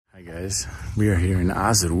Guys, we are here in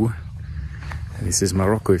Azrou. This is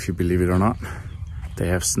Morocco, if you believe it or not. They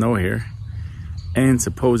have snow here and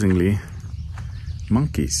supposedly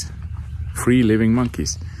monkeys, free living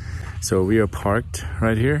monkeys. So we are parked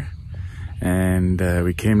right here, and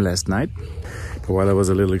we came last night, but while I was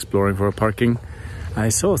a little exploring for parking, I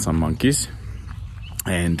saw some monkeys,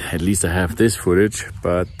 and at least I have this footage,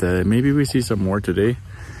 but maybe we see some more today.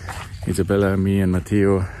 Isabela, me and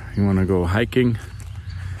Matheo, we want to go hiking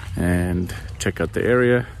and check out the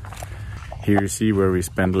area. Here you see where we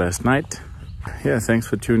spent last night. Yeah, thanks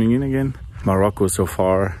for tuning in again. Morocco so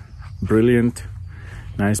far, brilliant,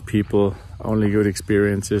 nice people, only good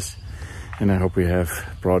experiences, and I hope we have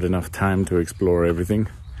brought enough time to explore everything,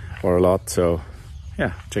 or a lot. So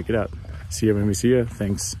yeah, check it out. See you when we see you.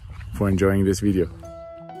 Thanks for enjoying this video.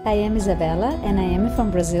 I am Isabela and I am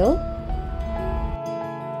from Brazil.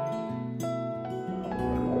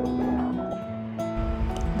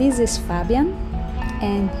 This is Fabian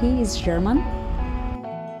and he is German.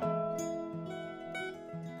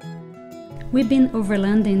 We've been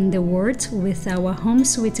overlanding the world with our home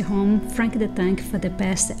sweet home Frank the Tank for the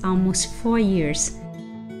past almost 4 years.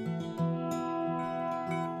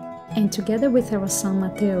 And together with our son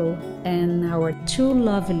Matheo and our 2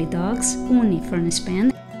 lovely dogs, Uni from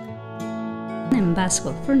Spain and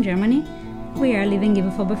Basco from Germany, we are living even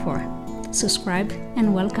for before. Subscribe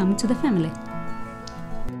and welcome to the family.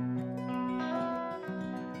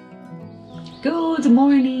 Good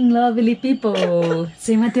morning, lovely people.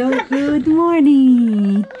 Say, Matheo, good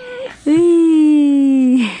morning.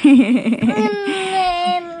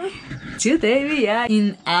 Today we are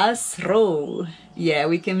in Azrou. Yeah,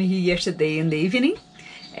 we came here yesterday in the evening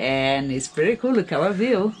and it's pretty cool. Look our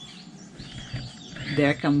view.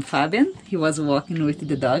 There comes Fabian. He was walking with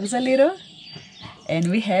the dogs a little.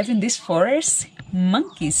 And we have in this forest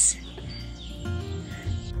monkeys.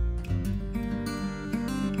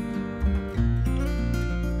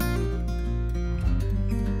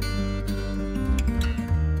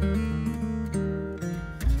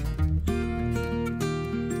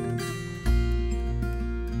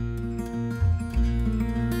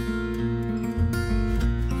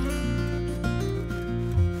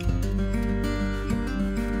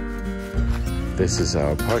 This is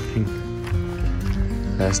our parking.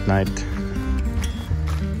 Last night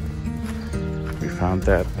we found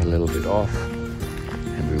that a little bit off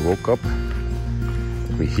and we woke up.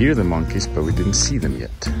 We hear the monkeys, but we didn't see them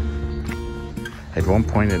yet. At one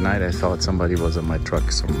point at night I thought somebody was on my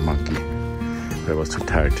truck, some monkey, but I was too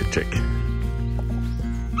tired to check.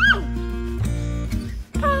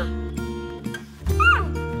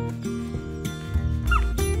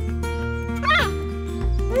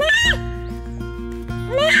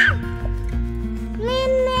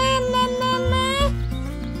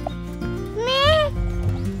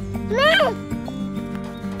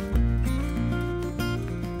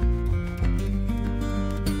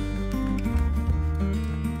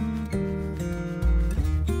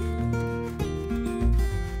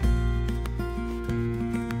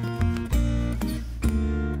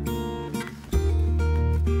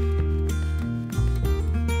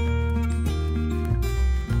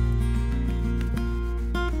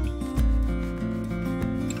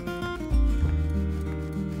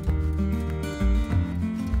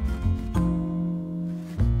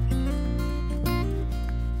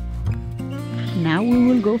 Now we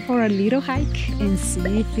will go for a little hike and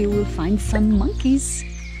see if we will find some monkeys.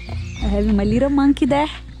 I have my little monkey there,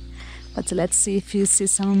 but let's see if you see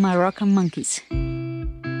some Moroccan monkeys.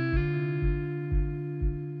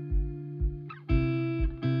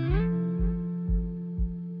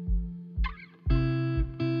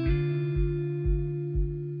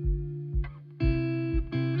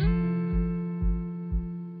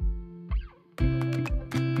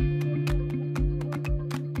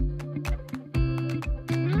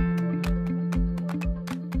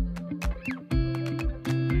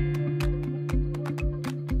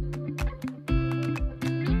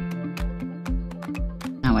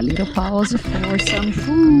 Now a little pause for some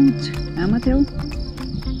food. Huh, Matheo?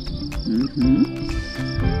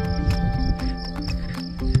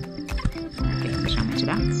 Okay, deixa eu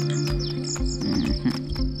tirar.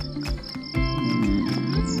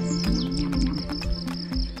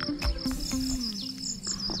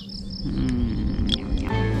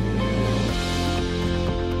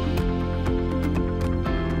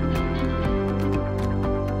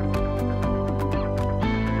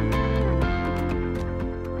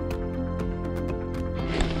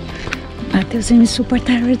 Matheo seems super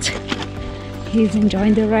tired. He's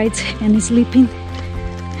enjoying the ride and sleeping.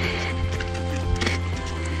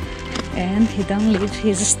 And he don't leave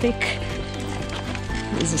his stick.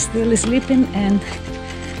 He's still sleeping and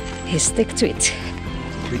he stick to it.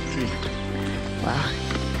 Big tree. Wow.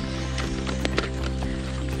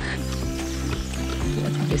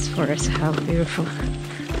 Look at this forest, how beautiful.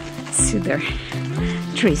 See their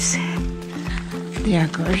trees. They are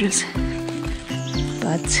gorgeous,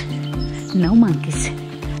 but no monkeys.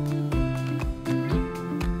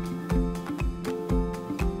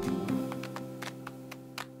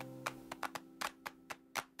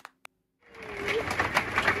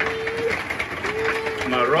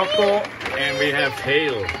 Morocco, and we have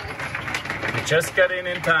hail. We just got in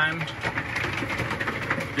time,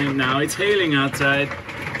 and now it's hailing outside.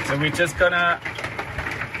 So we're just gonna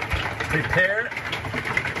prepare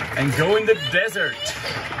and go in the desert.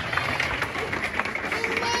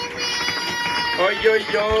 Oi, oi,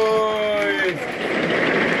 oi!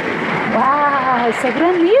 Uau, isso é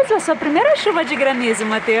granizo, a sua primeira chuva de granizo,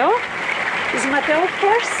 Matheo. Is Matheo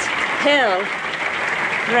first hail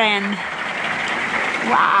rain.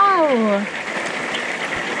 Uau!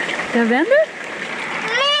 Tá vendo?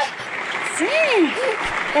 Sim,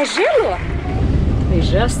 é gelo. We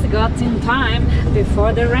just got in time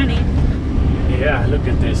before the raining. Yeah, look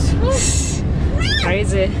at this.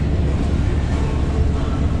 Crazy.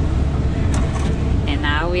 And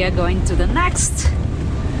now we are going to the next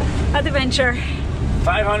adventure.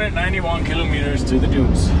 591 kilometers to the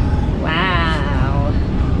dunes. Wow.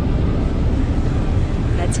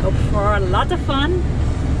 Let's hope for a lot of fun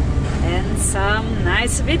and some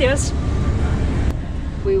nice videos.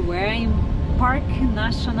 We were in Park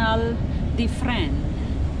National Ifrane.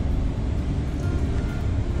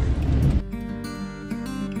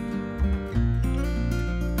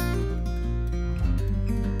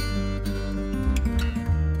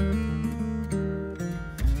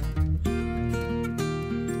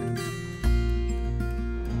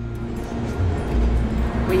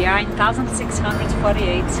 We are in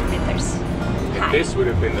 1,648 meters high. This would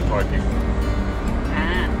have been the parking.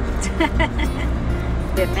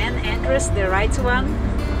 The main entrance, the right one,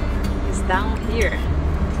 is down here.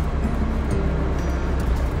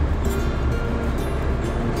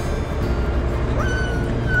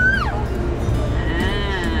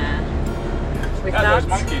 Ah, there's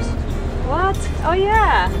monkeys. What? Oh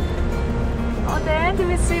yeah. On the end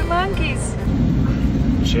we see monkeys.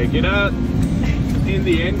 Check it out. In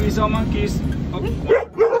the end we saw monkeys. Oh.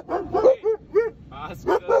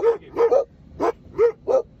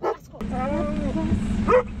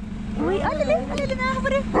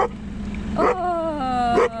 Oh,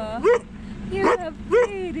 you're so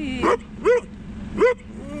pretty.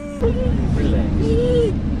 Relax.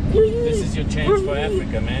 This is your chance for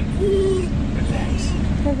Africa, man. Relax.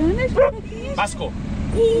 Tá vendo as macaquinhas? Pasco.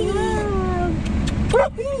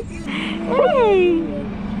 Ei!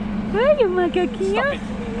 Olha o macaquinho. Stop it.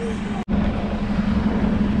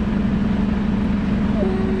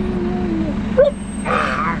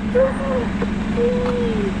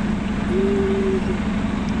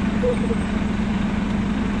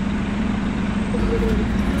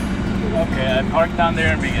 Okay, I parked down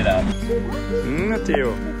there and we get out.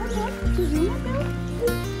 Matheo.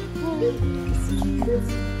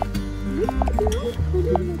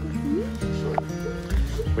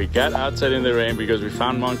 We got outside in the rain because we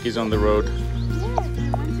found monkeys on the road. Yes, I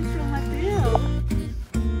want to show Matheo.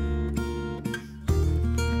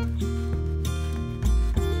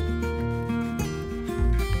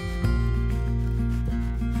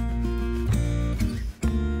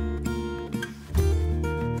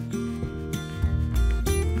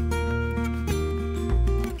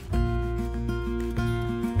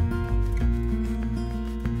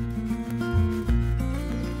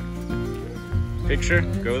 Picture,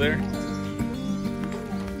 go there.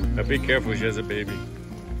 But be careful, she has a baby.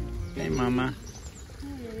 Hey, mama.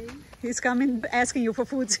 He's coming asking you for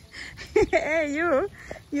food. Hey,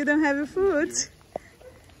 you don't have food.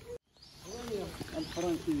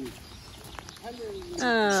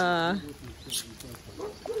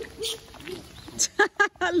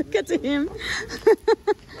 Look at him.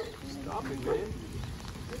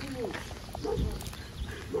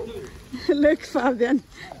 Look, Fabian.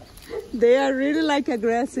 They are really like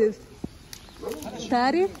aggressive.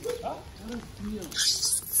 Tari?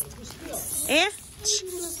 Eh?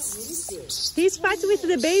 He's fighting with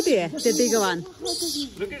the baby, the bigger one.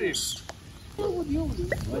 Look at him.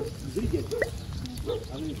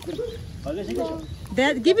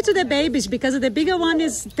 Give it to the babies because the bigger one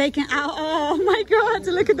is taken out. Oh my God,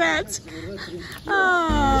 look at that.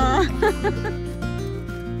 Oh.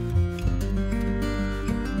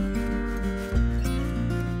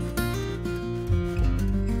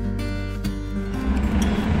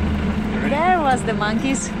 There was the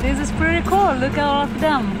monkeys. This is pretty cool. Look at all of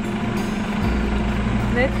them.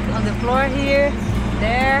 Look on the floor here.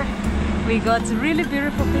 There. We got really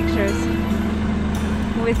beautiful pictures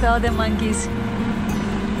with all the monkeys.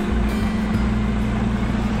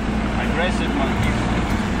 Aggressive monkeys.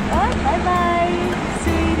 Oh, bye bye,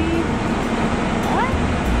 sweetie. What?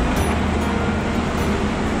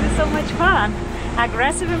 This is so much fun.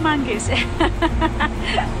 Aggressive monkeys.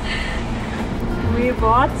 We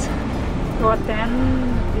bought for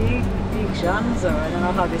 10 big Johns, or I don't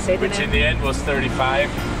know how they say it. Which in the end was 35.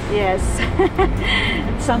 Yes.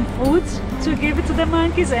 Some food to give it to the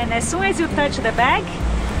monkeys, and as soon as you touch the bag,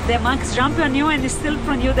 the monkeys jump on you and steal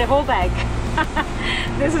from you the whole bag.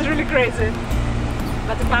 This is really crazy.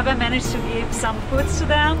 But Fabian managed to give some foods to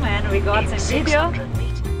them, and we got some video.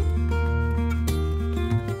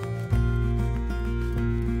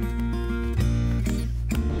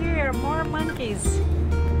 Here, more monkeys.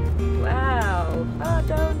 Wow. Oh,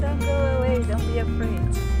 don't go away. Don't be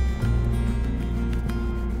afraid.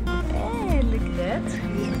 Hey, look at that.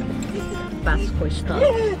 Basco stuff.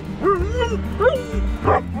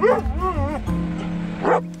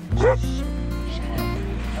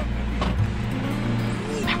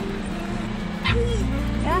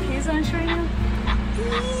 Yeah, he's answering you.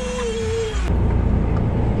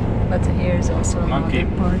 But here is also Monkey.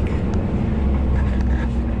 another park.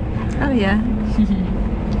 Oh yeah.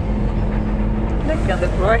 Look on the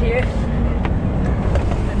floor here. I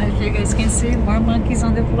don't know if you guys can see more monkeys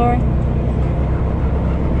on the floor.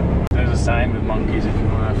 There's a sign with monkeys if you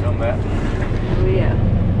want to film that. Oh yeah.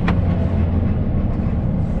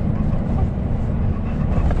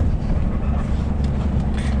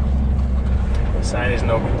 The sign is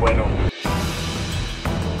no bueno.